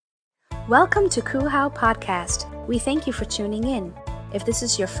Welcome to Kuhau Podcast. We thank you for tuning in. If this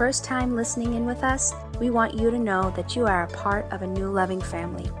is your first time listening in with us, we want you to know that you are a part of a new loving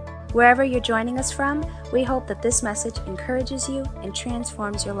family. Wherever you're joining us from, we hope that this message encourages you and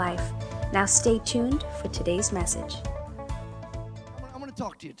transforms your life. Now stay tuned for today's message. I want to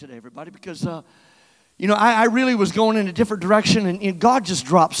talk to you today, everybody, because, I really was going in a different direction, and God just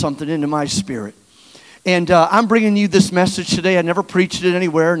dropped something into my spirit. And I'm bringing you this message today. I never preached it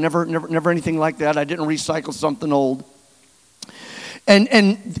anywhere, never anything like that. I didn't recycle something old.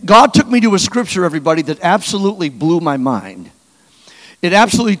 And God took me to a scripture, everybody, that absolutely blew my mind. It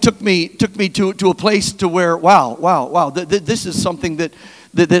absolutely took me to a place to where, wow, this is something that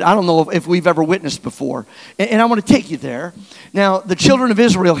I don't know if we've ever witnessed before. And I want to take you there. Now, the children of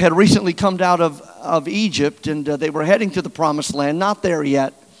Israel had recently come out of Egypt, and they were heading to the promised land, not there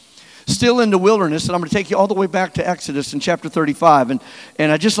yet. Still in the wilderness, and I'm going to take you all the way back to Exodus in chapter 35.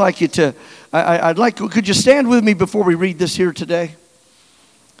 And I'd just like you to, could you stand with me before we read this here today?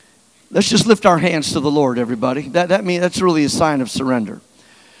 Let's just lift our hands to the Lord, everybody. That's really a sign of surrender.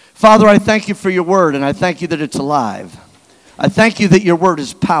 Father, I thank you for your word, and I thank you that it's alive. I thank you that your word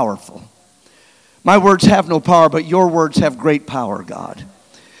is powerful. My words have no power, but your words have great power, God.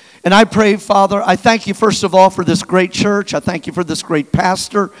 And I pray, Father, I thank you first of all for this great church. I thank you for this great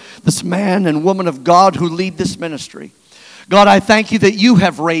pastor, this man and woman of God who lead this ministry. God, I thank you that you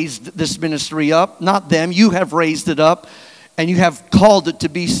have raised this ministry up, not them. You have raised it up, and you have called it to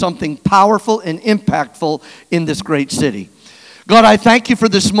be something powerful and impactful in this great city. God, I thank you for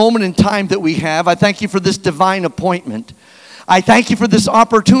this moment in time that we have. I thank you for this divine appointment. I thank you for this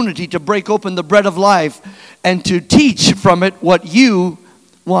opportunity to break open the bread of life and to teach from it what you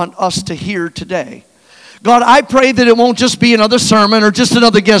want us to hear today. God, I pray that it won't just be another sermon or just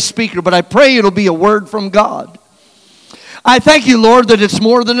another guest speaker, but I pray it'll be a word from God. I thank you, Lord, that it's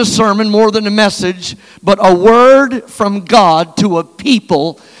more than a sermon, more than a message, but a word from God to a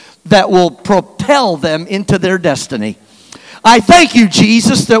people that will propel them into their destiny. I thank you,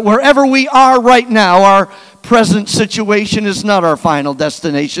 Jesus, that wherever we are right now, our present situation is not our final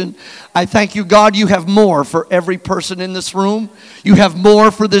destination. I thank you, God, you have more for every person in this room. You have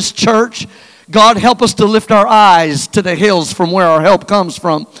more for this church. God, help us to lift our eyes to the hills from where our help comes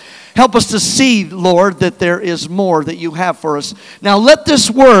from. Help us to see, Lord, that there is more that you have for us. Now let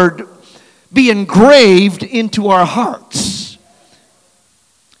this word be engraved into our hearts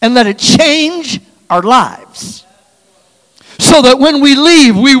and let it change our lives, so that when we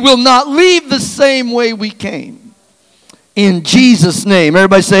leave, we will not leave the same way we came. In Jesus' name.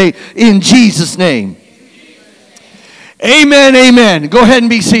 Everybody say, in Jesus' name. Amen, amen. Go ahead and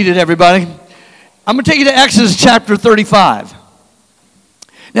be seated, everybody. I'm going to take you to Exodus chapter 35.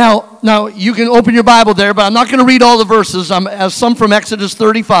 Now you can open your Bible there, but I'm not going to read all the verses. I have some from Exodus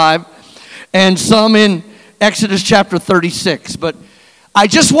 35 and some in Exodus chapter 36. But I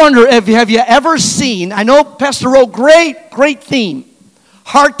just wonder, have you ever seen, I know Pastor wrote great theme,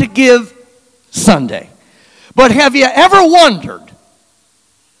 Heart to Give Sunday. But have you ever wondered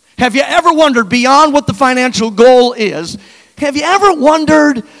beyond what the financial goal is, have you ever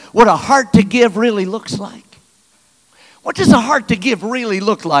wondered what a heart to give really looks like? What does a heart to give really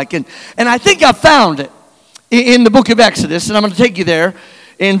look like? And I think I found it in the book of Exodus, and I'm going to take you there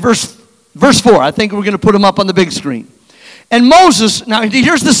in verse 4. I think we're going to put them up on the big screen. And Moses, now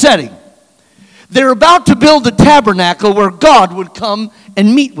here's the setting. They're about to build a tabernacle where God would come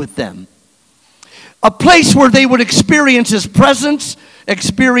and meet with them. A place where they would experience his presence,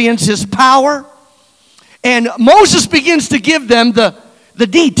 experience his power. And Moses begins to give them the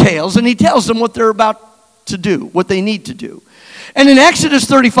details, and he tells them what they're about to do, what they need to do. And in Exodus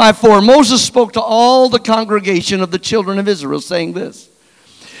 35:4, Moses spoke to all the congregation of the children of Israel, saying this.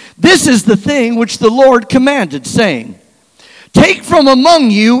 This is the thing which the Lord commanded, saying, take from among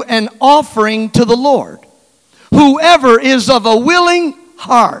you an offering to the Lord. Whoever is of a willing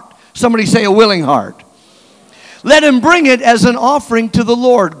heart. Somebody say a willing heart. Let him bring it as an offering to the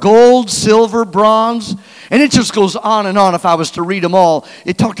Lord. Gold, silver, bronze. And it just goes on and on if I was to read them all.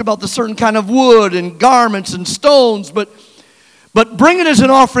 It talked about the certain kind of wood and garments and stones. But bring it as an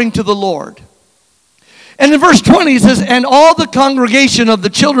offering to the Lord. And in verse 20 it says, and all the congregation of the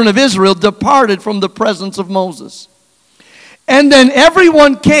children of Israel departed from the presence of Moses. And then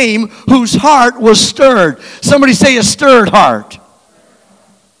everyone came whose heart was stirred. Somebody say a stirred heart.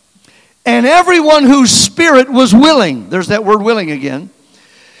 And everyone whose spirit was willing. There's that word willing again.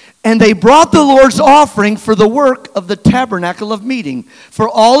 And they brought the Lord's offering for the work of the tabernacle of meeting, for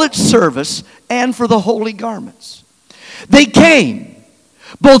all its service, and for the holy garments. They came,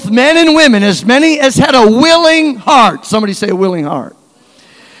 both men and women, as many as had a willing heart. Somebody say a willing heart.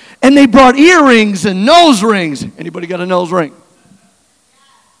 And they brought earrings and nose rings. Anybody got a nose ring?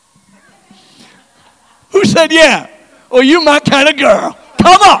 Who said yeah? Oh, you my kind of girl.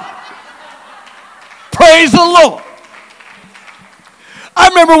 Come on. Praise the Lord. I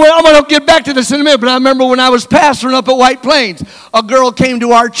remember when, I'm going to get back to this in a minute, but I remember when I was pastoring up at White Plains, a girl came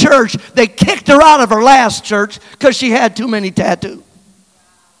to our church. They kicked her out of her last church because she had too many tattoos.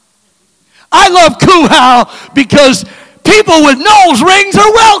 I love Kuhau because people with nose rings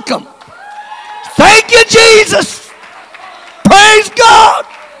are welcome. Thank you, Jesus. Praise God.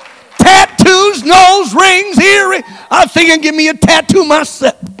 Tattoos, nose rings, earrings. I'm thinking, give me a tattoo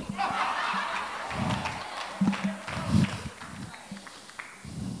myself.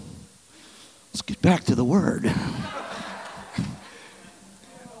 Let's get back to the word.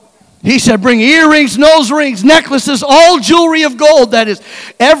 He said, bring earrings, nose rings, necklaces, all jewelry of gold. That is,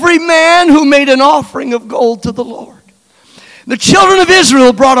 every man who made an offering of gold to the Lord. The children of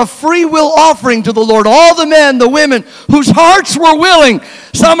Israel brought a free will offering to the Lord. All the men, the women, whose hearts were willing.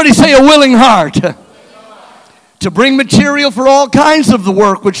 Somebody say a willing heart. To bring material for all kinds of the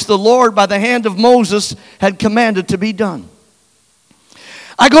work which the Lord, by the hand of Moses, had commanded to be done.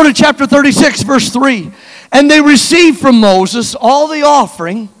 I go to chapter 36, verse 3. And they received from Moses all the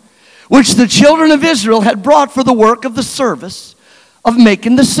offering which the children of Israel had brought for the work of the service of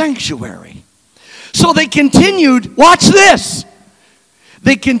making the sanctuary. So they continued, watch this.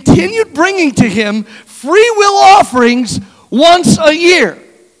 They continued bringing to him free will offerings once a year.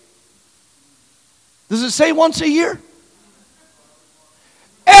 Does it say once a year?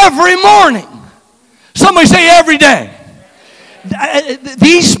 Every morning. Somebody say every day.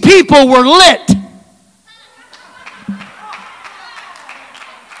 These people were lit.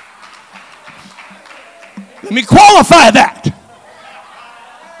 Let me qualify that.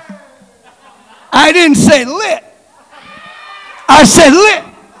 I didn't say lit. I said lit.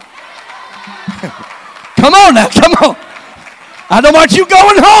 Come on now, come on. I don't want you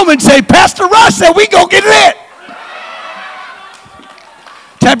going home and say, Pastor Ross said we go get lit.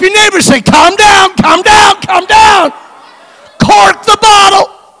 Tap your neighbor, say, calm down, calm down, calm down. Cork the bottle.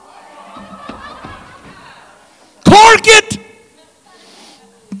 Cork it.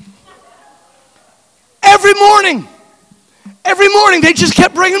 Every morning they just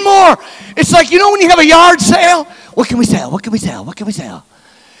kept bringing more. It's like, you know when you have a yard sale? What can we sell? What can we sell? What can we sell?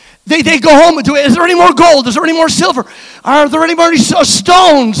 They go home and do it. Is there any more gold? Is there any more silver? Are there any more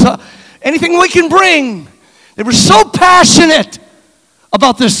stones? Anything we can bring? They were so passionate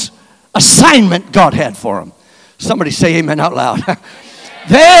about this assignment God had for them. Somebody say amen out loud.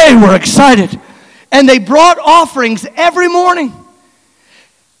 They were excited. And they brought offerings every morning.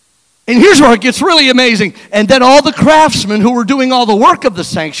 And here's where it gets really amazing. And then all the craftsmen who were doing all the work of the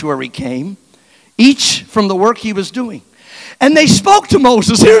sanctuary came, each from the work he was doing. And they spoke to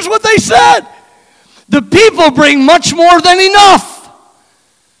Moses. Here's what they said. The people bring much more than enough.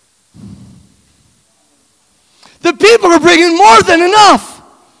 The people are bringing more than enough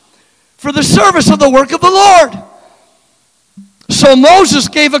for the service of the work of the Lord. So Moses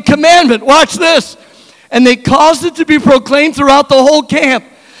gave a commandment. Watch this. And they caused it to be proclaimed throughout the whole camp,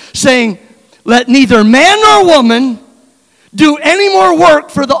 saying, let neither man nor woman do any more work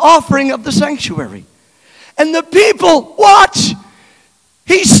for the offering of the sanctuary. And the people, watch,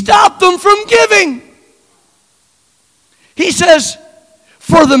 he stopped them from giving. He says,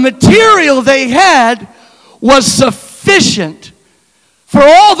 for the material they had was sufficient for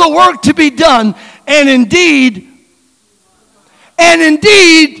all the work to be done, and indeed,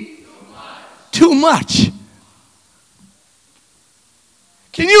 too much.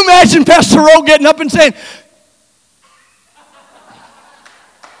 Can you imagine Pastor Rowe getting up and saying,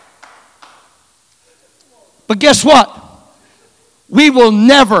 but guess what? We will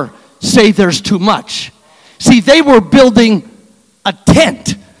never say there's too much. See, they were building a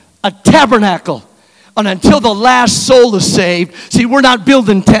tent, a tabernacle, and until the last soul is saved. See, we're not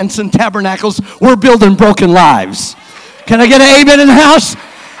building tents and tabernacles. We're building broken lives. Can I get an amen in the house?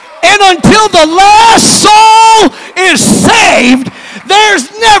 And until the last soul is saved,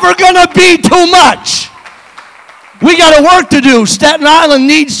 there's never going to be too much. We got a work to do. Staten Island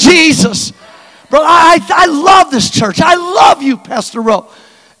needs Jesus. Bro, I love this church. I love you, Pastor Rowe,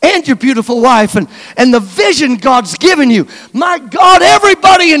 and your beautiful wife, and the vision God's given you. My God,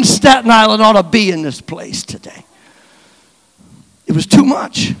 everybody in Staten Island ought to be in this place today. It was too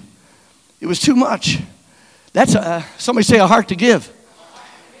much. It was too much. That's somebody say a heart to give.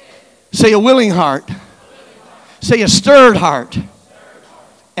 Say a willing heart. Say a stirred heart.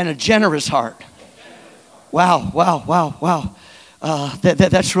 And a generous heart. Wow, wow, wow, wow.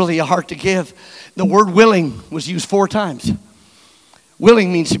 That's really a heart to give. The word willing was used 4 times.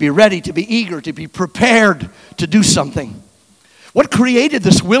 Willing means to be ready, to be eager, to be prepared to do something. What created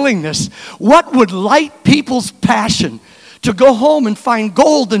this willingness? What would light people's passion to go home and find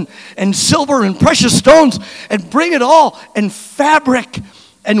gold and silver and precious stones and bring it all, and fabric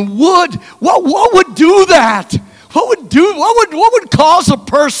and wood? What would do that? What would cause a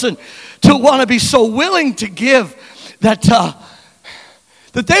person to want to be so willing to give that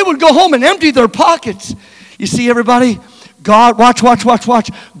they would go home and empty their pockets? You see, everybody, God, watch.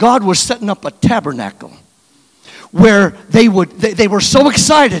 God was setting up a tabernacle where they were so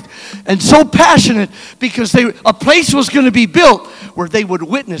excited and so passionate because a place was going to be built where they would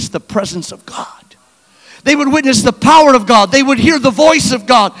witness the presence of God. They would witness the power of God. They would hear the voice of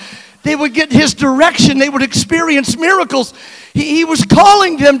God. They would get His direction. They would experience miracles. He was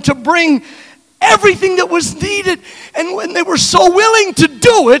calling them to bring everything that was needed. And when they were so willing to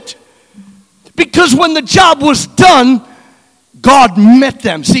do it, because when the job was done, God met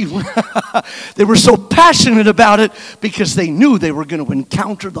them. See, they were so passionate about it because they knew they were going to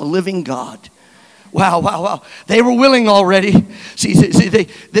encounter the living God. Wow. They were willing already. See,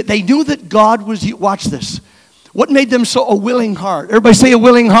 they knew that God was, watch this. What made them so a willing heart? Everybody say a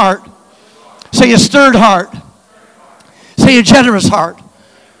willing heart. Say a stirred heart. Say a generous heart.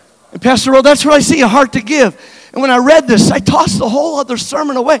 And Pastor Earl, that's where I see a heart to give. And when I read this, I tossed the whole other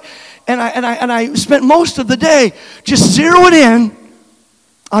sermon away. And I spent most of the day just zeroing in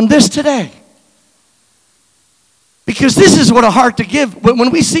on this today. Because this is what a heart to give.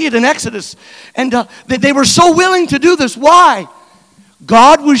 When we see it in Exodus. And they were so willing to do this. Why?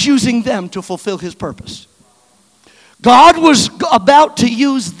 God was using them to fulfill His purpose. God was about to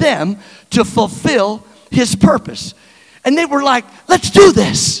use them to fulfill His purpose. And they were like, let's do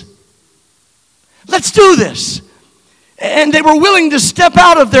this. Let's do this. And they were willing to step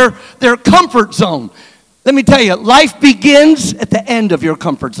out of their comfort zone. Let me tell you, life begins at the end of your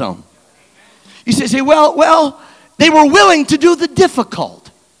comfort zone. You say, well, they were willing to do the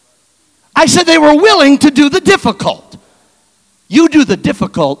difficult. I said they were willing to do the difficult. You do the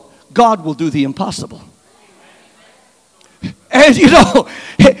difficult, God will do the impossible. And you know,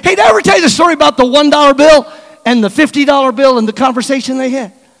 hey, did I ever tell you the story about the $1 bill and the $50 bill and the conversation they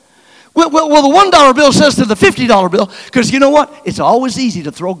had? Well, the $1 bill says to the $50 bill, because you know what? It's always easy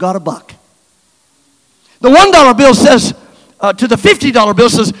to throw God a buck. The $1 bill says to the $50 bill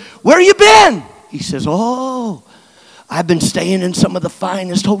says, where you been? He says, oh, I've been staying in some of the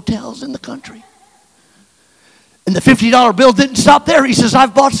finest hotels in the country. And the $50 bill didn't stop there. He says,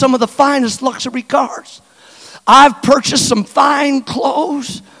 I've bought some of the finest luxury cars. I've purchased some fine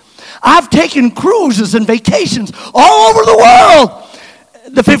clothes. I've taken cruises and vacations all over the world.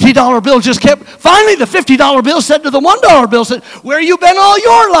 The $50 bill just kept, finally the $50 bill said to the $1 bill, said, where you been all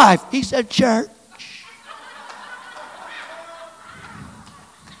your life? He said, church.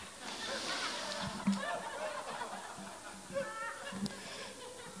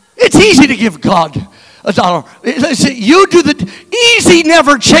 It's easy to give God $1. You do easy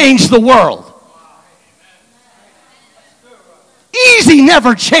never changed the world. Easy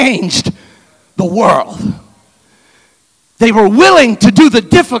never changed the world. They were willing to do the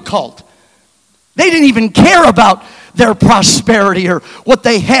difficult. They didn't even care about their prosperity or what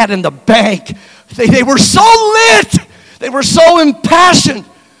they had in the bank. They were so lit. They were so impassioned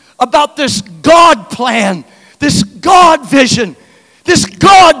about this God plan, this God vision, this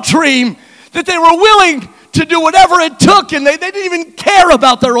God dream, that they were willing to do whatever it took, and they didn't even care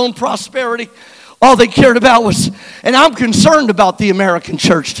about their own prosperity. All they cared about was, and I'm concerned about the American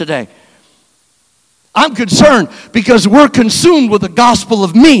church today. I'm concerned because we're consumed with the gospel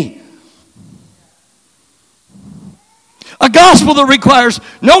of me. A gospel that requires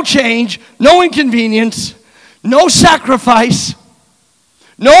no change, no inconvenience, no sacrifice,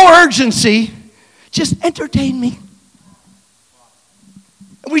 no urgency. Just entertain me.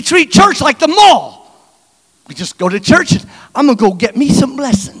 We treat church like the mall. We just go to church and I'm going to go get me some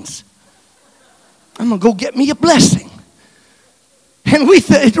blessings. I'm going to go get me a blessing. And please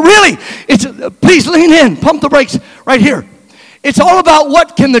lean in, pump the brakes right here. It's all about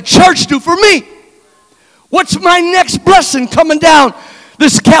what can the church do for me? What's my next blessing coming down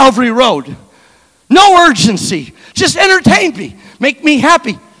this Calvary road? No urgency. Just entertain me. Make me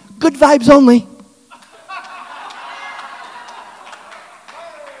happy. Good vibes only.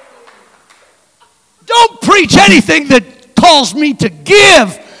 Don't preach anything that calls me to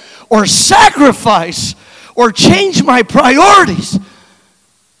give or sacrifice or change my priorities.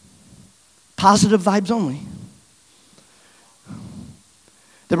 Positive vibes only.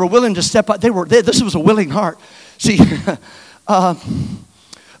 They were willing to step out. This was a willing heart. See, a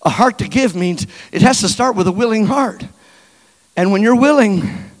heart to give means it has to start with a willing heart. And when you're willing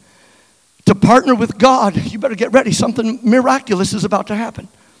to partner with God, you better get ready. Something miraculous is about to happen.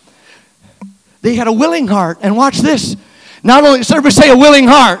 They had a willing heart. And watch this. Not only, does everybody say a willing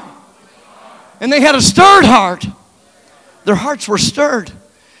heart? And they had a stirred heart. Their hearts were stirred.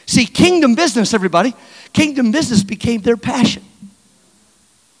 See, kingdom business, everybody. Kingdom business became their passion.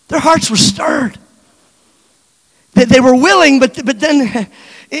 Their hearts were stirred. They were willing, but then,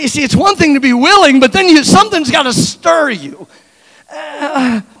 you see, it's one thing to be willing, but then something's got to stir you.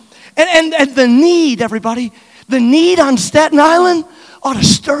 And the need, everybody, the need on Staten Island ought to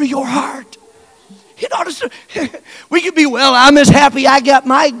stir your heart. It ought to stir. We could be, well, I'm as happy I got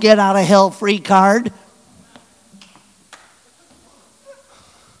my get out of hell free card.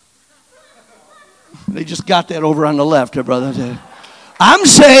 They just got that over on the left, brother. I'm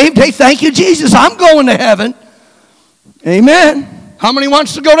saved. Hey, thank you, Jesus. I'm going to heaven. Amen. How many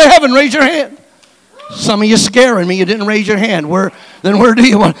wants to go to heaven? Raise your hand. Some of you scaring me. You didn't raise your hand. Where do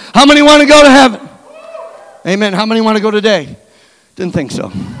you want? How many want to go to heaven? Amen. How many want to go today? Didn't think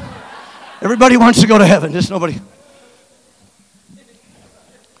so. Everybody wants to go to heaven. Just nobody.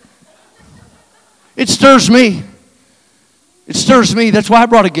 It stirs me. It stirs me. That's why I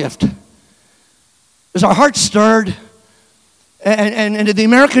brought a gift. Is our hearts stirred? And in the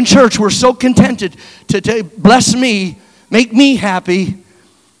American church, we're so contented to bless me, make me happy.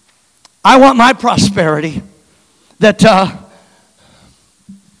 I want my prosperity. That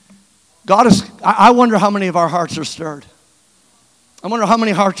God is, I wonder how many of our hearts are stirred. I wonder how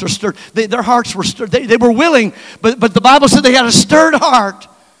many hearts are stirred. Their hearts were stirred. They were willing, but the Bible said they had a stirred heart.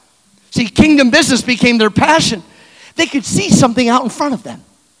 See, kingdom business became their passion. They could see something out in front of them.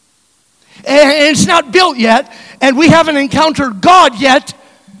 And it's not built yet, and we haven't encountered God yet,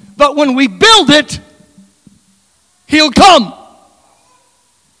 but when we build it, He'll come.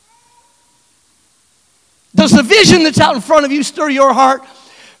 Does the vision that's out in front of you stir your heart?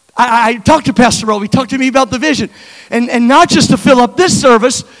 I talked to Pastor Roby, talked to me about the vision, and not just to fill up this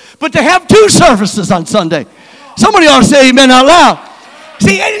service, but to have 2 services on Sunday. Somebody ought to say amen out loud.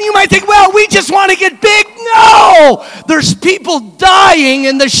 See, and you might think, well, we just want to get big. No! There's people dying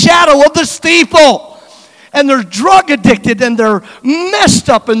in the shadow of the steeple. And they're drug addicted, and they're messed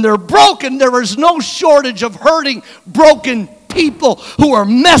up, and they're broken. There is no shortage of hurting, broken people who are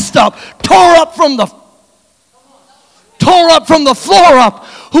messed up, tore up from the floor up,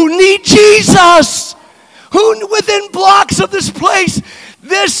 who need Jesus, who within blocks of this place,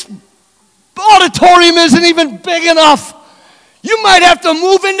 this auditorium isn't even big enough. You might have to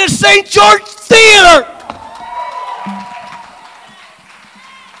move into St. George Theater.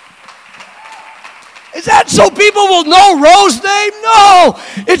 Is that so people will know Rose's name? No.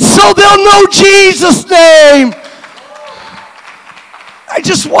 It's so they'll know Jesus' name. I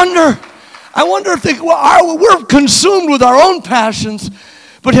just wonder. I wonder if we're consumed with our own passions,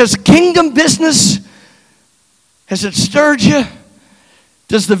 but has kingdom business, has it stirred you?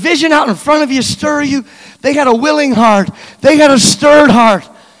 Does the vision out in front of you stir you? They had a willing heart. They had a stirred heart.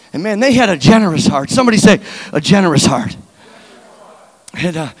 And man, they had a generous heart. Somebody say, a generous heart.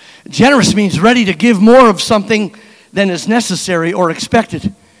 And generous means ready to give more of something than is necessary or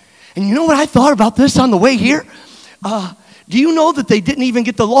expected. And you know what I thought about this on the way here? Do you know that they didn't even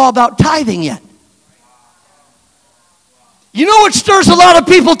get the law about tithing yet? You know what stirs a lot of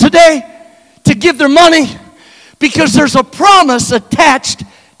people today? To give their money. Because there's a promise attached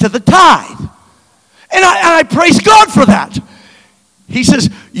to the tithe. And I praise God for that. He says,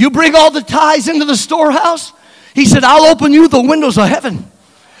 you bring all the tithes into the storehouse. He said, I'll open you the windows of heaven.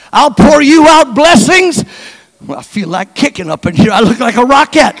 I'll pour you out blessings. Well, I feel like kicking up in here. I look like a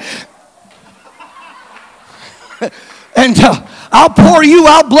rocket. And I'll pour you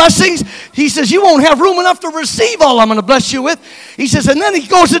out blessings. He says, you won't have room enough to receive all I'm going to bless you with. He says, and then he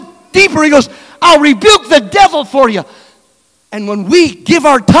goes deeper. He goes, I'll rebuke the devil for you. And when we give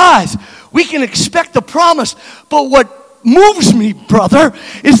our tithes, we can expect the promise. But what moves me, brother,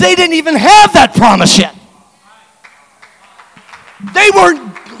 is they didn't even have that promise yet. They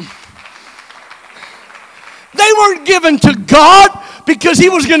weren't given to God because He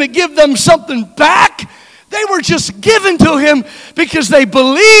was going to give them something back. They were just given to Him because they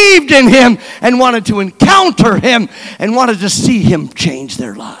believed in Him and wanted to encounter Him and wanted to see Him change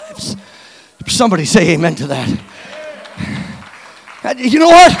their lives. Somebody say amen to that. You know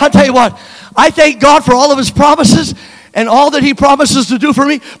what? I'll tell you what. I thank God for all of His promises and all that He promises to do for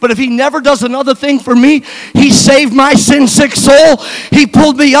me. But if He never does another thing for me, He saved my sin-sick soul. He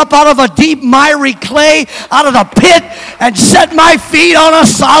pulled me up out of a deep miry clay, out of the pit, and set my feet on a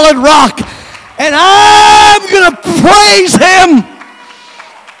solid rock. And I'm going to praise Him.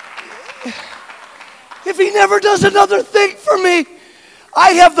 if he never does another thing for me,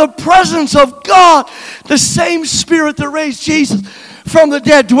 I have the presence of God, the same Spirit that raised Jesus from the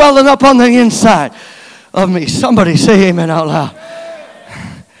dead dwelling up on the inside of me. Somebody say amen out loud.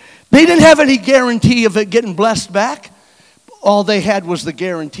 They didn't have any guarantee of it getting blessed back. All they had was the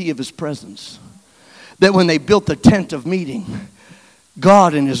guarantee of his presence. That when they built the tent of meeting,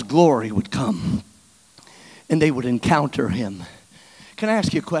 God in his glory would come and they would encounter him. Can I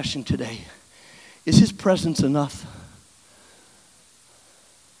ask you a question today? Is his presence enough?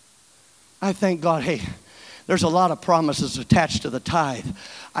 I thank God, hey, there's a lot of promises attached to the tithe.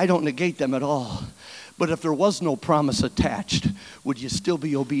 I don't negate them at all. But if there was no promise attached, would you still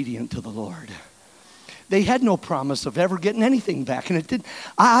be obedient to the Lord? They had no promise of ever getting anything back. And it did.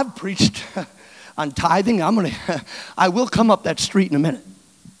 I've preached on tithing. I will come up that street in a minute.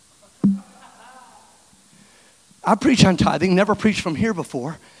 I preach on tithing, never preached from here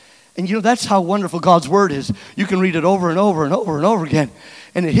before. And you know, that's how wonderful God's word is. You can read it over and over and over and over again.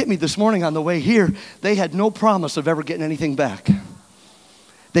 And it hit me this morning on the way here. They had no promise of ever getting anything back.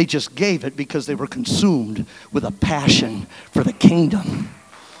 They just gave it because they were consumed with a passion for the kingdom.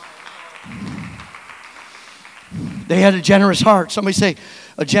 They had a generous heart. Somebody say,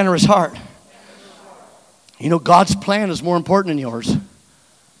 a generous heart. You know, God's plan is more important than yours.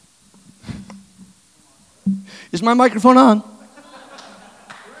 Is my microphone on?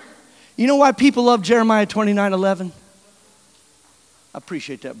 You know why people love Jeremiah 29:11? I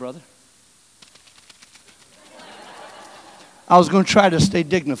appreciate that, brother. I was going to try to stay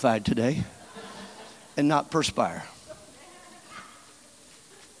dignified today and not perspire.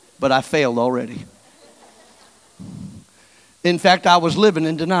 But I failed already. In fact, I was living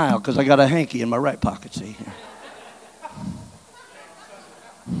in denial because I got a hanky in my right pocket, see?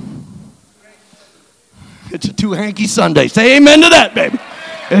 It's a two-hanky Sunday. Say amen to that, baby.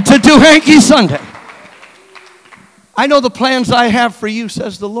 It's a two-hanky Sunday. I know the plans I have for you,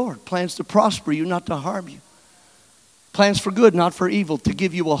 says the Lord. Plans to prosper you, not to harm you. Plans for good, not for evil, to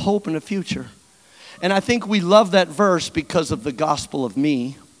give you a hope and a future. And I think we love that verse because of the gospel of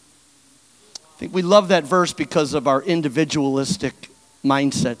me. I think we love that verse because of our individualistic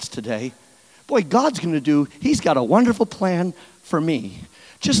mindsets today. Boy, God's going to do, he's got a wonderful plan for me.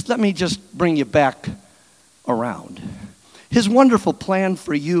 Let me bring you back around. His wonderful plan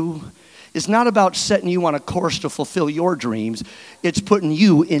for you is not about setting you on a course to fulfill your dreams. It's putting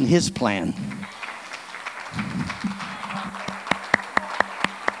you in his plan.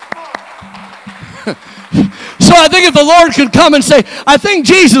 So I think if the Lord could come and say, I think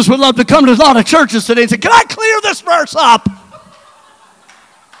Jesus would love to come to a lot of churches today and say, can I clear this verse up? Can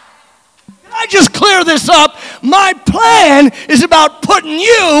I just clear this up? My plan is about putting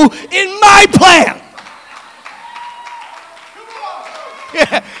you in my plan.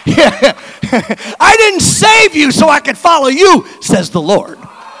 Yeah. I didn't save you so I could follow you, says the Lord.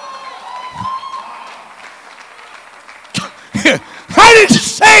 I didn't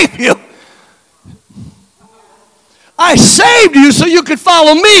save you. I saved you so you could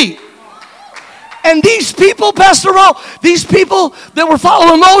follow me. And these people, Pastor Raul, these people that were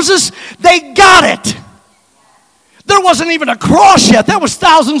following Moses, they got it. There wasn't even a cross yet. That was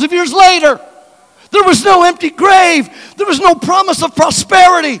thousands of years later. There was no empty grave. There was no promise of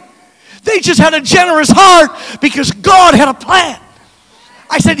prosperity. They just had a generous heart because God had a plan.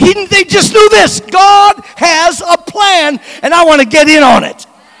 I said, they just knew this. God has a plan, and I want to get in on it.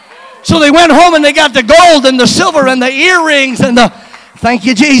 So they went home and they got the gold and the silver and the earrings and the, thank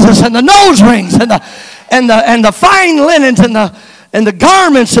you, Jesus, and the nose rings and the fine linens and the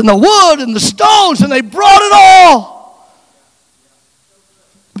garments and the wood and the stones, and they brought it all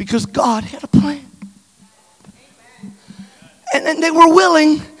because God had a plan. And then they were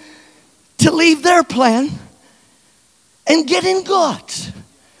willing to leave their plan and get in God's.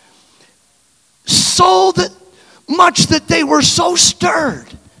 So that much that they were so stirred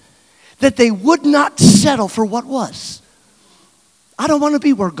that they would not settle for what was. I don't want to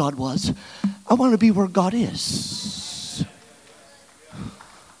be where God was. I want to be where God is.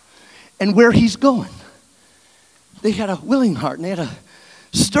 And where he's going. They had a willing heart and they had a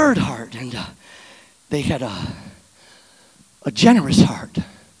stirred heart and they had a generous heart.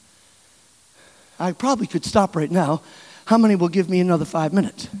 I probably could stop right now. How many will give me another 5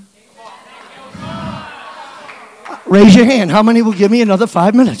 minutes? Raise your hand. How many will give me another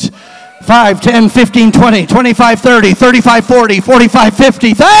 5 minutes? 5, 10, 15, 20, 25, 30, 35, 40, 45,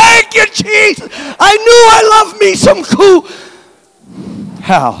 50. Thank you, Jesus. I knew I love me some cool.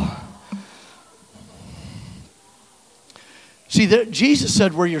 How? See, Jesus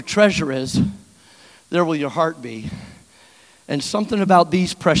said where your treasure is, there will your heart be. And something about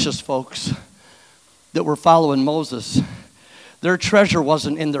these precious folks, that were following Moses, their treasure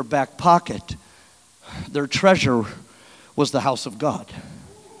wasn't in their back pocket. Their treasure was the house of God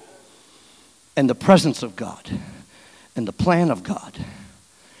and the presence of God and the plan of God.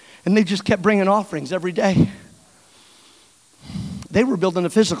 And they just kept bringing offerings every day. They were building a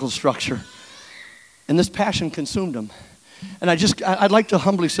physical structure, and this passion consumed them. And I'd like to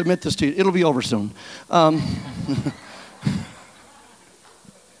humbly submit this to you. It'll be over soon.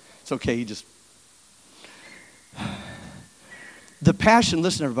 It's okay, the passion,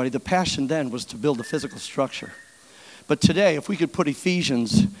 listen everybody, the passion then was to build a physical structure. But today, if we could put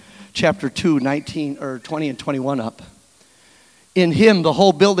Ephesians chapter 2, 19 or 20 and 21 up. In him the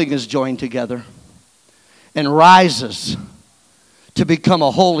whole building is joined together and rises to become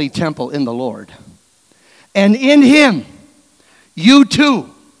a holy temple in the Lord. And in him you too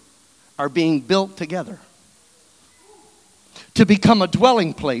are being built together to become a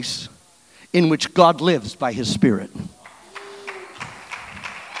dwelling place in which God lives by his Spirit.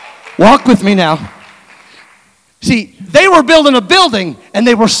 Walk with me now. See, they were building a building and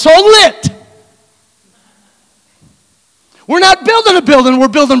they were so lit. We're not building a building, we're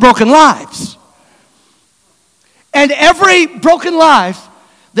building broken lives. And every broken life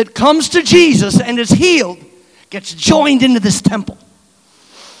that comes to Jesus and is healed gets joined into this temple.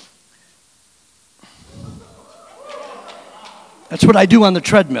 That's what I do on the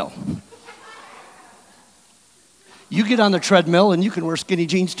treadmill. You get on the treadmill and you can wear skinny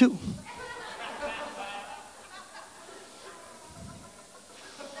jeans too.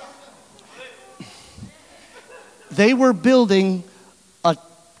 They were building a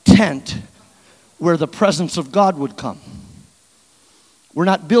tent where the presence of God would come. We're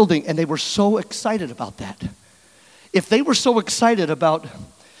not building, and they were so excited about that. If they were so excited about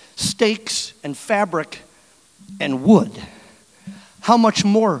stakes and fabric and wood, how much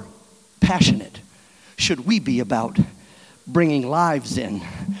more passionate should we be about bringing lives in,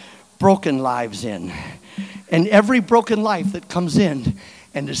 broken lives in? And every broken life that comes in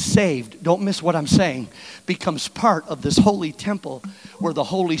and is saved, don't miss what I'm saying, becomes part of this holy temple where the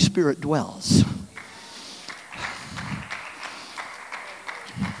Holy Spirit dwells.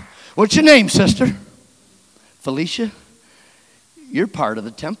 What's your name, sister? Felicia? You're part of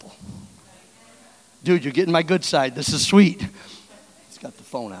the temple. Dude, you're getting my good side. This is sweet. He's got the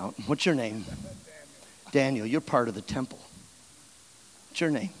phone out. What's your name? Daniel, you're part of the temple. What's your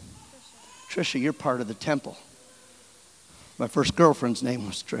name? Trisha, you're part of the temple. My first girlfriend's name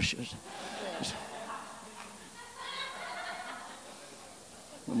was Trisha.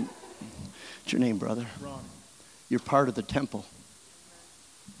 What's your name, brother? Ron. You're part of the temple.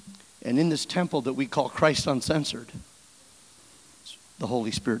 And in this temple that we call Christ Uncensored, the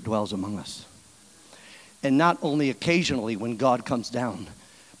Holy Spirit dwells among us. And not only occasionally when God comes down,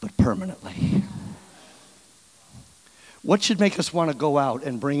 but permanently. What should make us want to go out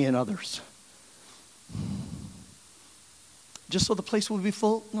and bring in others? Just so the place will be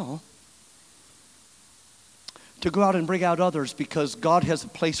full? No. To go out and bring out others because God has a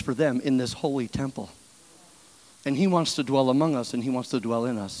place for them in this holy temple. And he wants to dwell among us and he wants to dwell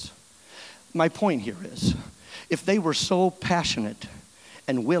in us. My point here is, if they were so passionate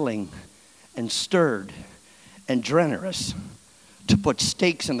and willing and stirred and generous to put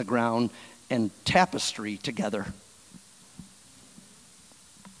stakes in the ground and tapestry together,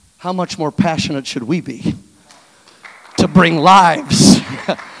 how much more passionate should we be to bring lives?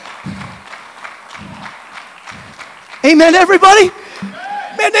 Amen, everybody?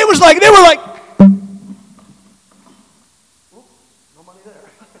 Man, they were like, oh, no money there.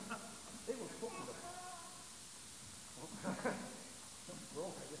 They were broke.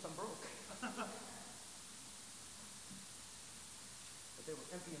 I guess I'm broke. But they were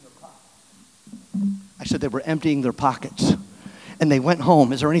emptying their pockets. I said they were emptying their pockets. And they went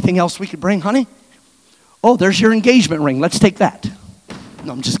home. Is there anything else we could bring, honey? Oh, there's your engagement ring. Let's take that.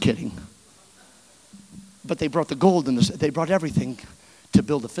 No, I'm just kidding. But they brought the gold and they brought everything to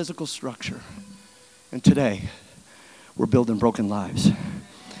build a physical structure. And today, we're building broken lives.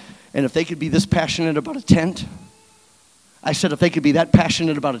 And if they could be this passionate about a tent, I said if they could be that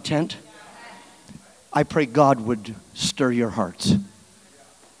passionate about a tent, I pray God would stir your hearts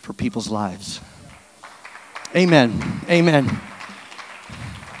for people's lives. Amen. Amen.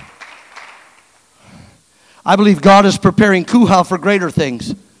 I believe God is preparing Kuhau for greater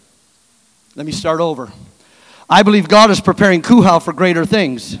things. Let me start over. I believe God is preparing Kuhau for greater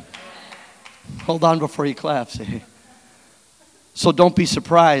things. Hold on before he claps. So don't be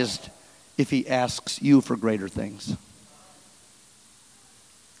surprised if he asks you for greater things.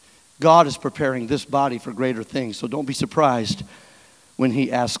 God is preparing this body for greater things. So don't be surprised when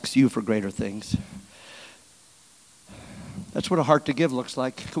he asks you for greater things. That's what a heart to give looks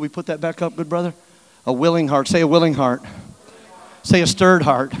like. Can we put that back up, good brother? A willing heart. Say a willing heart. Say a stirred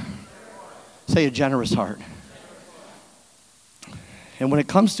heart. Say a generous heart. And when it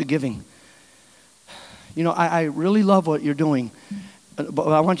comes to giving, you know, I really love what you're doing. But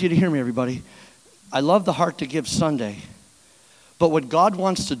I want you to hear me, everybody. I love the Heart to Give Sunday. But what God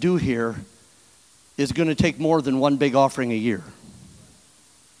wants to do here is going to take more than one big offering a year.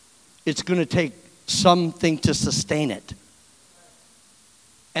 It's going to take something to sustain it.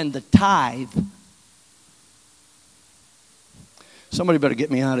 And the tithe, somebody better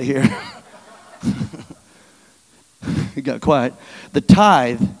get me out of here. You got quiet. The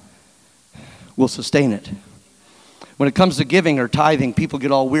tithe will sustain it. When it comes to giving or tithing, people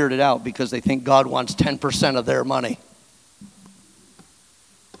get all weirded out because they think God wants 10% of their money.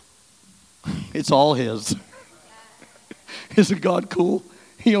 It's all His. Isn't God cool?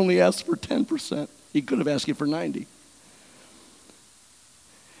 He only asked for 10%. He could have asked you for 90%.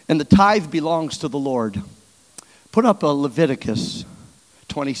 And the tithe belongs to the Lord. Put up a Leviticus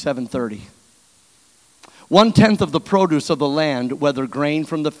 27:30. 1/10 of the produce of the land, whether grain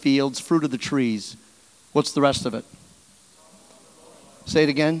from the fields, fruit of the trees. What's the rest of it? Say it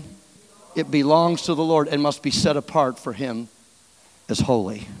again. It belongs to the Lord and must be set apart for Him as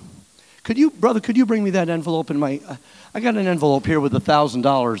holy. Could you, brother, could you bring me that envelope in my... I got an envelope here with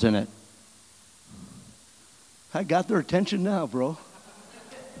 $1,000 in it. I got their attention now, bro.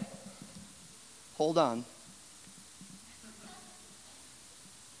 Hold on.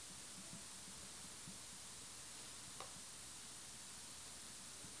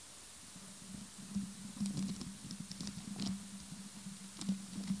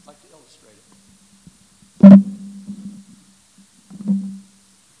 I'd like to illustrate it.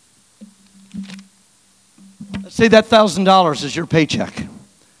 Let's say that $1,000 is your paycheck.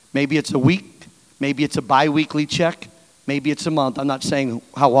 Maybe it's a week, maybe it's a bi-weekly check, maybe it's a month. I'm not saying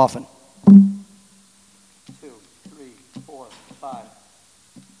how often. 2, 3, 4, 5,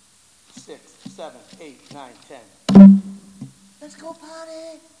 6, 7, 8, 9, 10. Let's go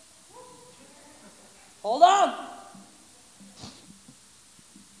party. Hold on.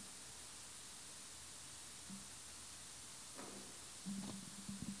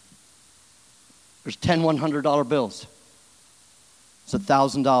 There's 10 $100 bills. It's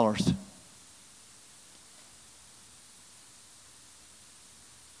 $1,000.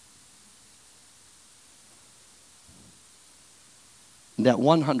 And that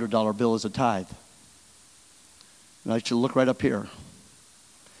 $100 bill is a tithe. And I should look right up here.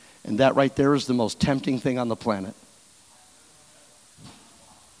 And that right there is the most tempting thing on the planet.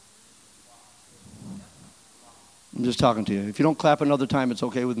 I'm just talking to you. If you don't clap another time, it's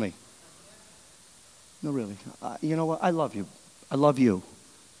okay with me. No, really. You know what? I love you. I love you.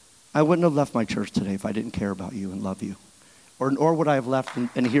 I wouldn't have left my church today if I didn't care about you and love you. Or would I have left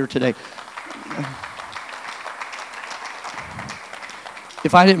and here today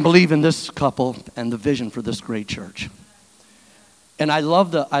if I didn't believe in this couple and the vision for this great church. And I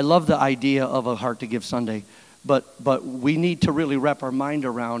love the idea of a Heart to Give Sunday, but we need to really wrap our mind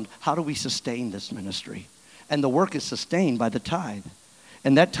around how do we sustain this ministry? And the work is sustained by the tithe.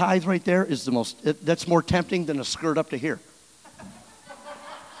 And that tithe right there is that's more tempting than a skirt up to here.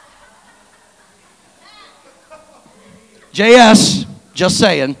 JS, just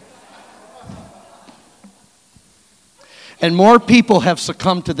saying. And more people have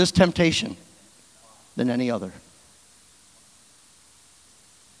succumbed to this temptation than any other.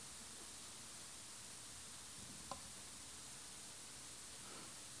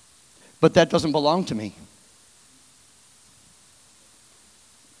 But that doesn't belong to me.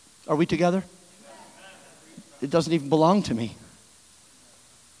 Are we together? It doesn't even belong to me.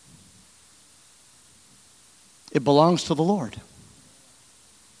 It belongs to the Lord.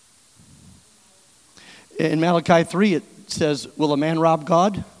 In Malachi 3, it says, will a man rob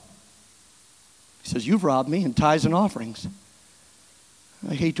God? He says, you've robbed me in tithes and offerings.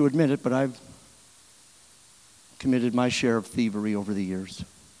 I hate to admit it, but I've committed my share of thievery over the years.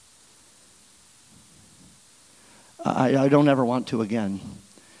 I don't ever want to again.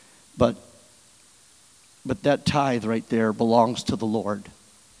 But that tithe right there belongs to the Lord.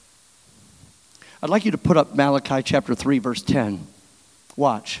 I'd like you to put up Malachi chapter 3, verse 10.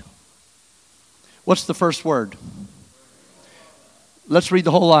 Watch. What's the first word? Let's read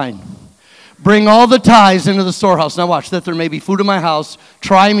the whole line. Bring all the tithes into the storehouse. Now watch, that there may be food in my house.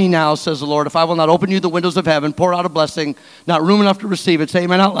 Try me now, says the Lord, if I will not open you the windows of heaven, pour out a blessing, not room enough to receive it. Say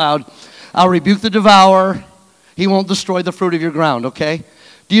amen out loud. I'll rebuke the devourer. He won't destroy the fruit of your ground, okay?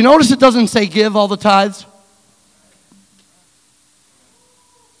 Do you notice it doesn't say give all the tithes?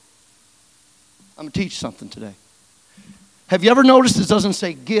 I'm going to teach something today. Have you ever noticed it doesn't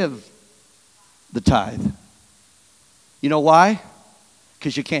say give the tithe? You know why?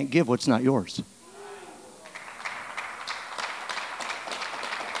 Because you can't give what's not yours.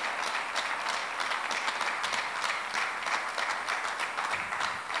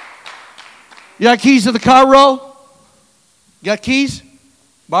 You got keys to the car, Ro? You got keys?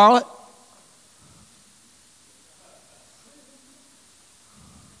 Borrow it.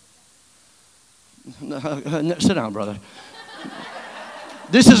 Sit down, brother.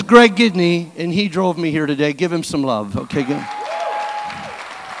 This is Greg Gidney, and he drove me here today. Give him some love. Okay, good.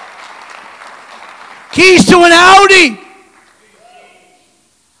 Keys to an Audi.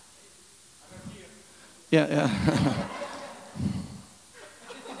 Yeah.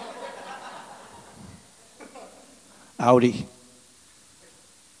 Audi.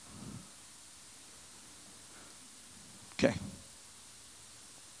 Okay.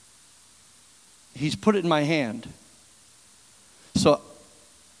 He's put it in my hand. So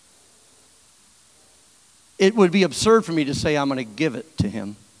it would be absurd for me to say I'm going to give it to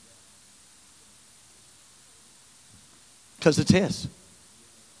him. Because it's his.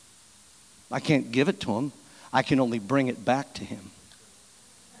 I can't give it to him. I can only bring it back to him.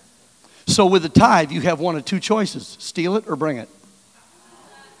 So with the tithe, you have one of two choices. Steal it or bring it.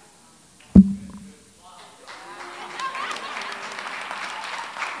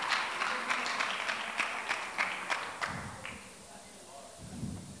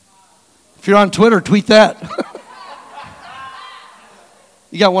 If you're on Twitter, tweet that.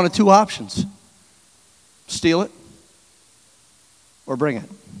 You got one of two options. Steal it or bring it.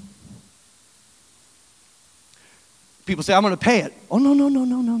 People say, I'm going to pay it. Oh, no.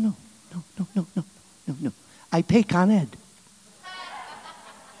 No. I pay Con Ed.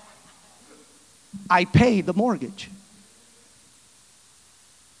 I pay the mortgage.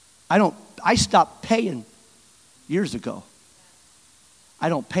 I stopped paying years ago. I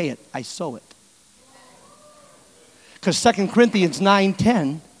don't pay it, I sow it. Because 2 Corinthians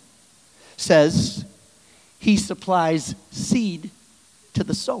 9:10 says he supplies seed to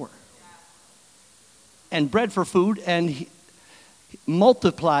the sower and bread for food, and he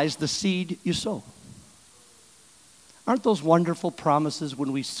multiplies the seed you sow. Aren't those wonderful promises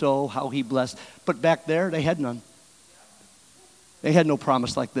when we sow, how he blessed? But back there, they had none. They had no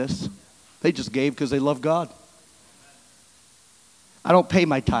promise like this. They just gave because they love God. I don't pay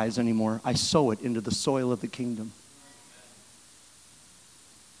my tithes anymore. I sow it into the soil of the kingdom.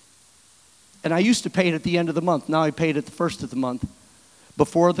 And I used to pay it at the end of the month. Now I pay it at the first of the month.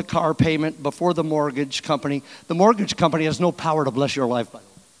 Before the car payment, before the mortgage company. The mortgage company has no power to bless your life, by the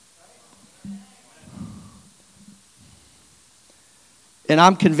way. And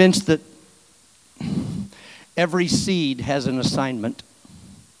I'm convinced that every seed has an assignment.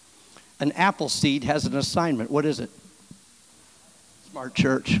 An apple seed has an assignment. What is it? Smart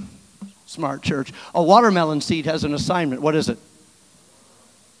church. Smart church. A watermelon seed has an assignment. What is it?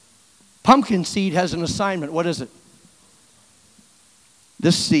 Pumpkin seed has an assignment. What is it?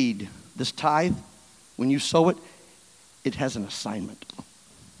 This seed, this tithe, when you sow it, it has an assignment.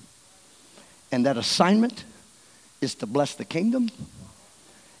 And that assignment is to bless the kingdom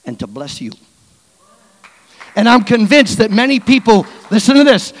and to bless you. And I'm convinced that many people, listen to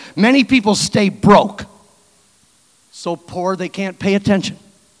this, many people stay broke. So poor they can't pay attention.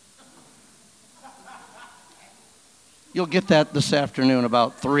 You'll get that this afternoon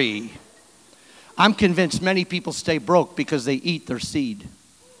about 3. I'm convinced many people stay broke because they eat their seed.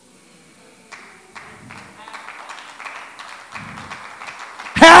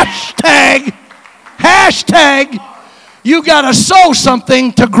 Hashtag, you got to sow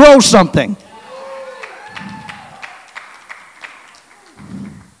something to grow something.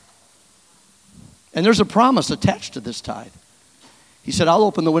 And there's a promise attached to this tithe. He said, I'll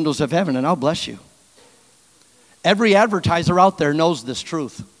open the windows of heaven and I'll bless you. Every advertiser out there knows this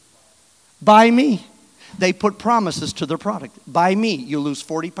truth. Buy me. They put promises to their product. Buy me, you lose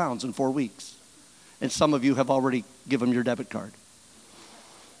 40 pounds in 4 weeks. And some of you have already given them your debit card.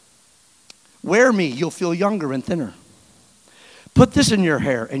 Wear me, you'll feel younger and thinner. Put this in your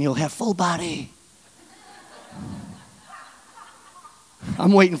hair and you'll have full body.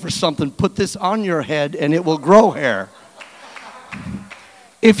 I'm waiting for something. Put this on your head and it will grow hair.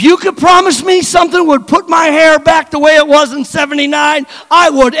 If you could promise me something would put my hair back the way it was in 79, I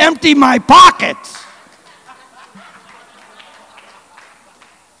would empty my pockets.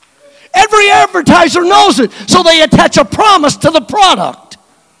 Every advertiser knows it, so they attach a promise to the product.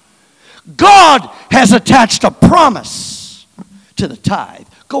 God has attached a promise to the tithe.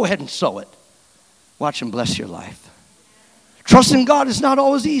 Go ahead and sow it. Watch him bless your life. Trusting God is not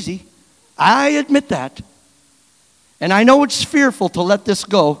always easy. I admit that. And I know it's fearful to let this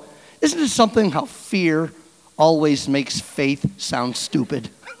go. Isn't it something how fear always makes faith sound stupid?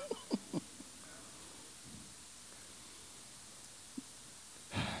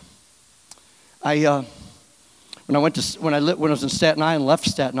 When I was in Staten Island, left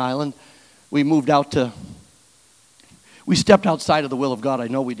Staten Island, we stepped outside of the will of God. I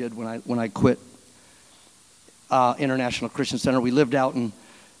know we did when I quit International Christian Center. We lived out in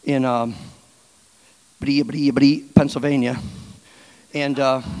Pennsylvania, and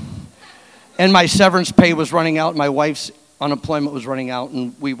my severance pay was running out. My wife's unemployment was running out,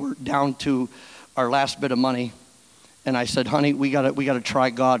 and we were down to our last bit of money. And I said, honey, we gotta try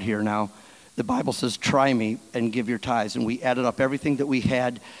God here now. The Bible says, try me and give your tithes. And we added up everything that we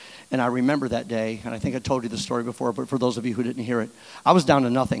had. And I remember that day, and I think I told you the story before, but for those of you who didn't hear it, I was down to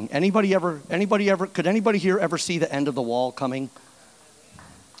nothing. Could anybody here ever see the end of the wall coming?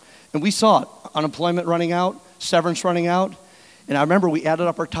 And we saw it. Unemployment running out, severance running out. And I remember we added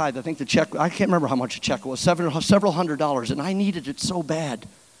up our tithe. I think the check, I can't remember how much the check was, several $100s, and I needed it so bad.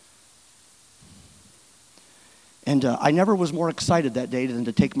 And I never was more excited that day than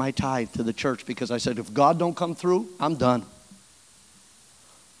to take my tithe to the church, because I said, if God don't come through, I'm done.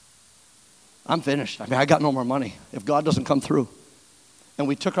 I'm finished. I mean, I got no more money if God doesn't come through. And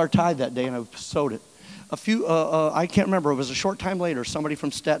we took our tithe that day and I sowed it. I can't remember, it was a short time later, somebody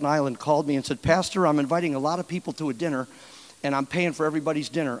from Staten Island called me and said, Pastor, I'm inviting a lot of people to a dinner and I'm paying for everybody's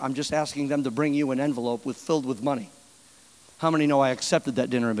dinner. I'm just asking them to bring you an envelope filled with money. How many know I accepted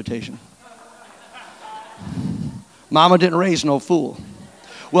that dinner invitation? Mama didn't raise no fool.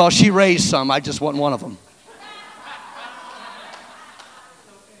 Well, she raised some. I just wasn't one of them.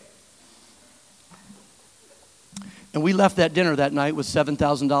 And we left that dinner that night with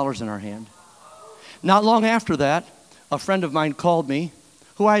 $7,000 in our hand. Not long after that, a friend of mine called me,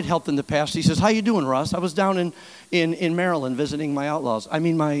 who I had helped in the past. He says, how you doing, Russ? I was down in Maryland visiting my outlaws.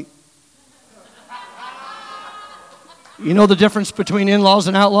 You know the difference between in-laws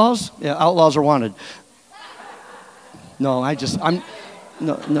and outlaws? Yeah, outlaws are wanted. No.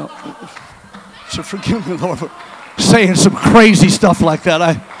 So forgive me, Lord, for saying some crazy stuff like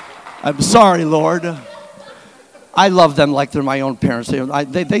that. I'm sorry, Lord. I love them like they're my own parents.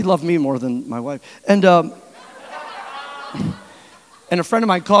 They love me more than my wife. And a friend of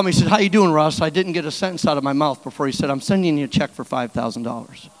mine called me and said, how you doing, Russ? I didn't get a sentence out of my mouth before he said, I'm sending you a check for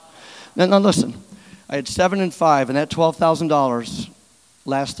 $5,000. Now listen, I had 7 and 5, and that $12,000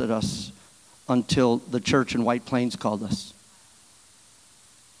 lasted us until the church in White Plains called us.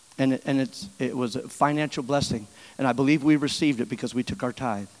 And it was a financial blessing. And I believe we received it because we took our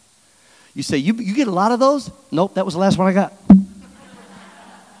tithe. You say, you get a lot of those? Nope, that was the last one I got.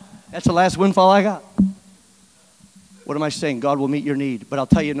 That's the last windfall I got. What am I saying? God will meet your need. But I'll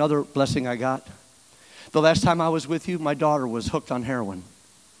tell you another blessing I got. The last time I was with you, my daughter was hooked on heroin.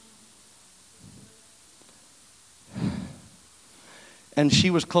 And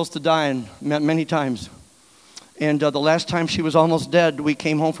she was close to dying many times. And the last time she was almost dead, we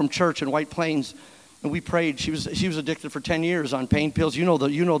came home from church in White Plains. And we prayed. She was addicted for 10 years on pain pills. You know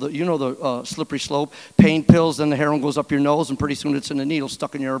the slippery slope. Pain pills, then the heroin goes up your nose, and pretty soon it's in a needle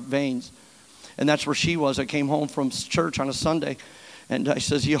stuck in your veins. And that's where she was. I came home from church on a Sunday, and I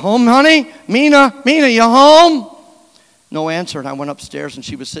says, "You home, honey? Mina, you home?" No answer. And I went upstairs, and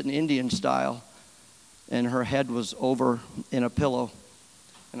she was sitting Indian style, and her head was over in a pillow.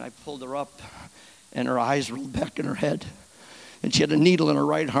 And I pulled her up, and her eyes rolled back in her head, and she had a needle in her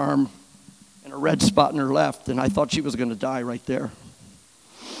right arm and a red spot in her left, and I thought she was going to die right there.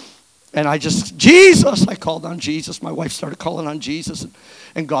 And Jesus, I called on Jesus. My wife started calling on Jesus,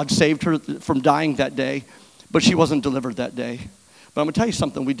 and God saved her from dying that day, but she wasn't delivered that day. But I'm going to tell you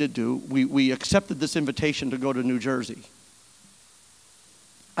something we did do. We accepted this invitation to go to New Jersey.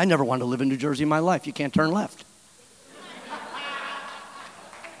 I never wanted to live in New Jersey in my life. You can't turn left.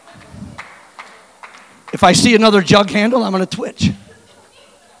 If I see another jug handle, I'm going to twitch.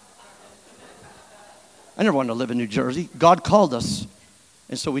 I never wanted to live in New Jersey. God called us.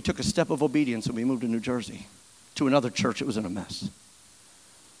 And so we took a step of obedience and we moved to New Jersey to another church. It was in a mess.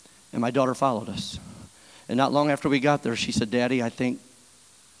 And my daughter followed us. And not long after we got there, she said, Daddy, I think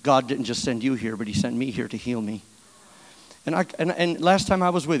God didn't just send you here, but he sent me here to heal me. And last time I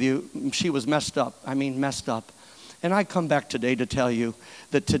was with you, she was messed up. I mean, messed up. And I come back today to tell you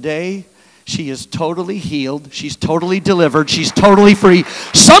that today she is totally healed. She's totally delivered. She's totally free.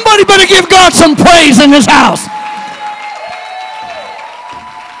 Somebody better give God some praise in this house.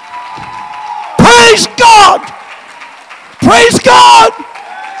 Praise God. Praise God.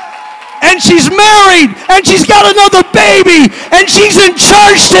 And she's married, and she's got another baby, and she's in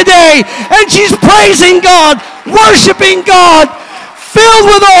church today, and she's praising God. worshiping God, filled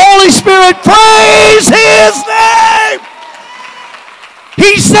with the Holy Spirit. Praise His name.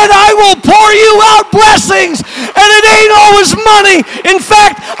 He said, I will pour you out blessings, and it ain't always money. In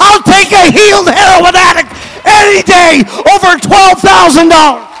fact, I'll take a healed heroin addict any day over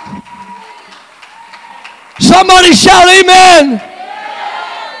 $12,000. Somebody shout amen.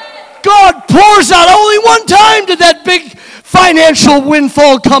 God pours out. Only one time did that big financial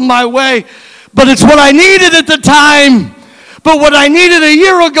windfall come my way, but it's what I needed at the time. But what I needed a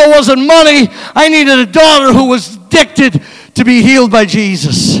year ago wasn't money. I needed a daughter who was addicted to be healed by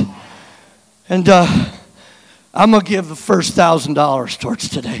Jesus. And I'm going to give the first $1,000 towards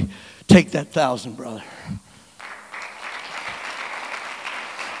today. Take that 1,000, brother.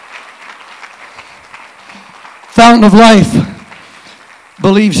 Fountain of Life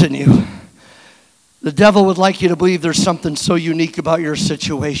believes in you. The devil would like you to believe there's something so unique about your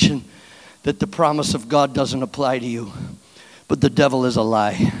situation that the promise of God doesn't apply to you. But the devil is a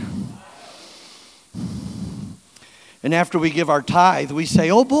lie. And after we give our tithe, we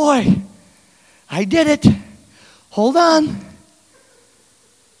say, oh boy, I did it. Hold on.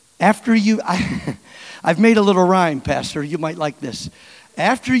 I've made a little rhyme, Pastor. You might like this.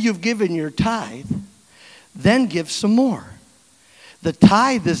 After you've given your tithe, then give some more. The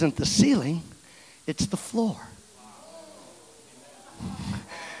tithe isn't the ceiling, it's the floor.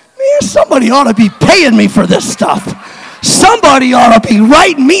 Man, somebody ought to be paying me for this stuff. Somebody ought to be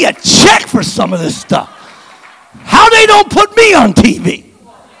writing me a check for some of this stuff. How they don't put me on TV?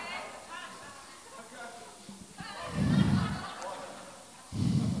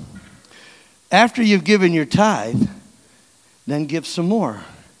 After you've given your tithe, then give some more.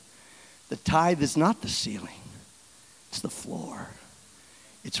 The tithe is not the ceiling. It's the floor.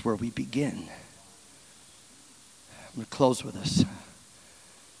 It's where we begin. I'm going to close with this.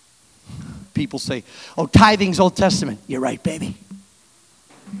 People say, oh, tithing's Old Testament. You're right, baby.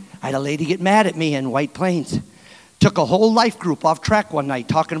 I had a lady get mad at me in White Plains. Took a whole life group off track one night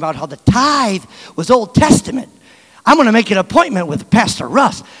talking about how the tithe was Old Testament. I'm going to make an appointment with Pastor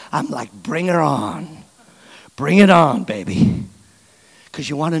Russ. I'm like, bring her on. Bring it on, baby. Because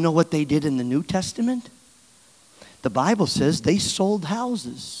you want to know what they did in the New Testament? The Bible says they sold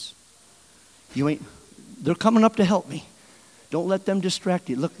houses. They're coming up to help me. Don't let them distract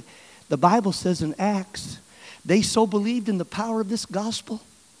you. Look, the Bible says in Acts, they so believed in the power of this gospel,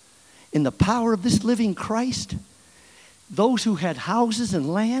 in the power of this living Christ, those who had houses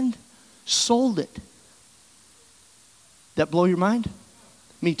and land sold it. That blow your mind?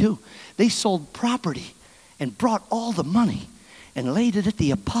 Me too. They sold property and brought all the money and laid it at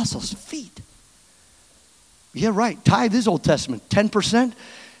the apostles' feet. Yeah, right. Tithe is Old Testament. 10%.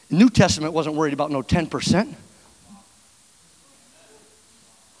 New Testament wasn't worried about no 10%.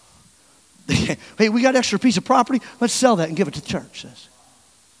 Hey, we got an extra piece of property. Let's sell that and give it to the church. Says.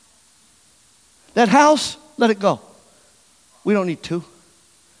 That house, let it go. We don't need to.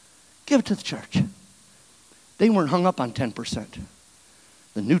 Give it to the church. They weren't hung up on 10%.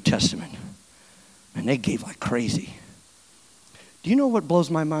 The New Testament, and they gave like crazy. Do you know what blows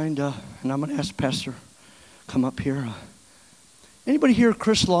my mind? And I'm going to ask Pastor, come up here. Anybody here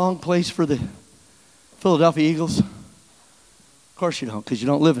Chris Long plays for the Philadelphia Eagles? Of course you don't, because you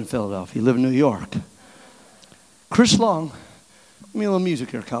don't live in Philadelphia. You live in New York. Chris Long, give me a little music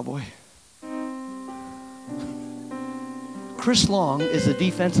here, cowboy. Chris Long is the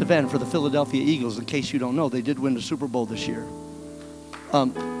defensive end for the Philadelphia Eagles. In case you don't know, they did win the Super Bowl this year.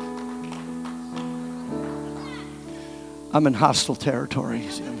 I'm in hostile territory.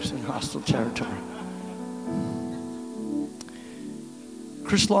 See, I'm in hostile territory.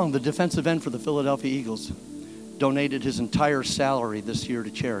 Chris Long, the defensive end for the Philadelphia Eagles, donated his entire salary this year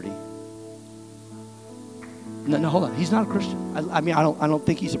to charity. No, hold on. He's not a Christian. I don't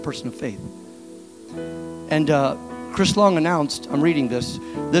think he's a person of faith. And Chris Long announced, I'm reading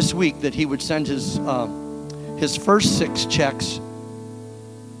this week, that he would send his first 6 checks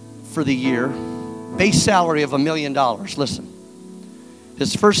for the year, base salary of $1 million. Listen,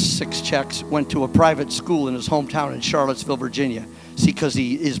 his first 6 checks went to a private school in his hometown in Charlottesville, Virginia. See, because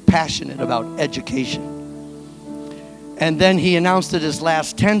he is passionate about education. And then he announced that his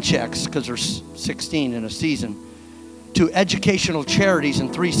last 10 checks, because there's 16 in a season, to educational charities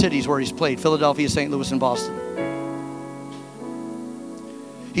in 3 cities where he's played: Philadelphia, St. Louis, and Boston.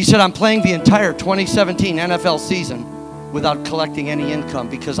 He said, I'm playing the entire 2017 NFL season without collecting any income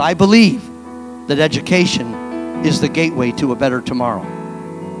because I believe that education is the gateway to a better tomorrow.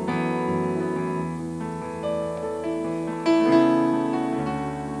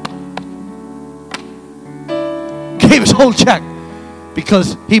 Gave his whole check.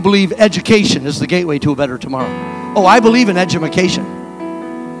 because he believed education is the gateway to a better tomorrow. Oh, I believe in education.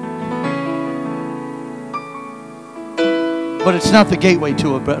 But it's not the gateway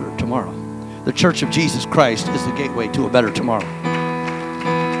to a better tomorrow. The Church of Jesus Christ is the gateway to a better tomorrow.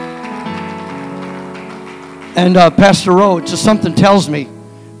 And Pastor Rowe, just something tells me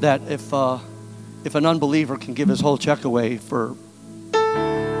that if an unbeliever can give his whole check away for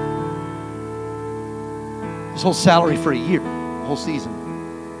his whole salary for a year, a whole season,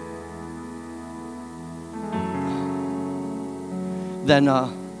 then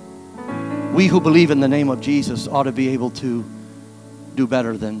we who believe in the name of Jesus ought to be able to do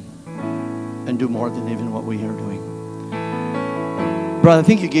better than and do more than even what we are doing. Brother, I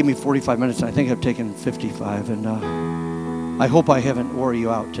think you gave me 45 minutes, and I think I've taken 55, and I hope I haven't wore you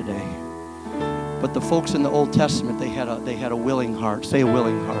out today. But the folks in the Old Testament, they had a willing heart. Say a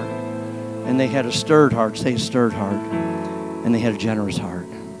willing heart. And they had a stirred heart. Say a stirred heart. And they had a generous heart.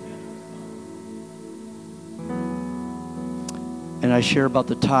 And I share about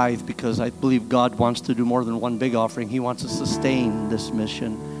the tithe because I believe God wants to do more than one big offering. He wants to sustain this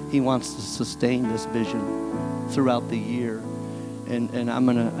mission. He wants to sustain this vision throughout the year. And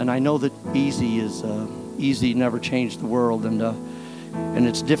I know that easy never changed the world, and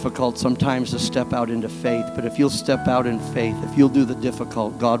it's difficult sometimes to step out into faith. But if you'll step out in faith, if you'll do the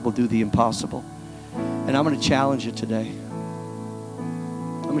difficult, God will do the impossible. And I'm going to challenge you today.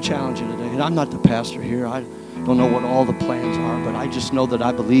 And I'm not the pastor here. I don't know what all the plans are, but I just know that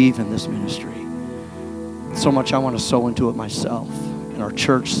I believe in this ministry so much. I want to sow into it myself, and our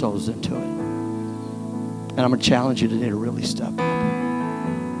church sows into it. And I'm going to challenge you today to really step up.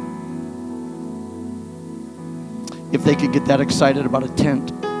 If they could get that excited about a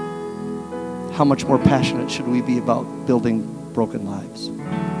tent, how much more passionate should we be about building broken lives?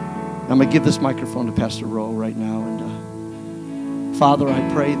 I'm going to give this microphone to Pastor Rowe right now. And Father, I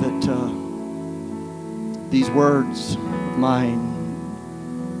pray that these words of mine,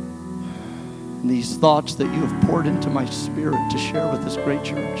 these thoughts that you have poured into my spirit to share with this great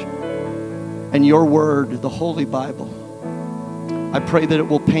church, and your word, the Holy Bible, I pray that it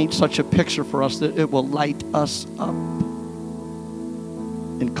will paint such a picture for us that it will light us up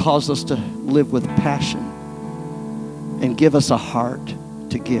and cause us to live with passion and give us a heart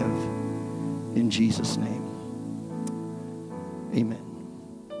to give. In Jesus' name, amen.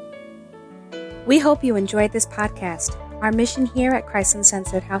 We hope you enjoyed this podcast. Our mission here at Christ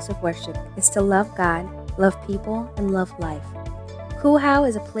Uncensored House of Worship is to love God, love people, and love life. Cool How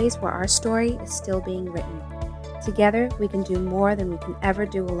is a place where our story is still being written. Together, we can do more than we can ever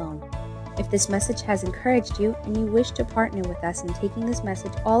do alone. If this message has encouraged you and you wish to partner with us in taking this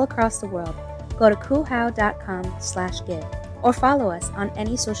message all across the world, go to coolhow.com/give or follow us on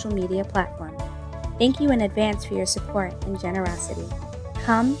any social media platform. Thank you in advance for your support and generosity.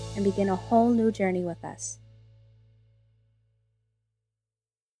 Come and begin a whole new journey with us.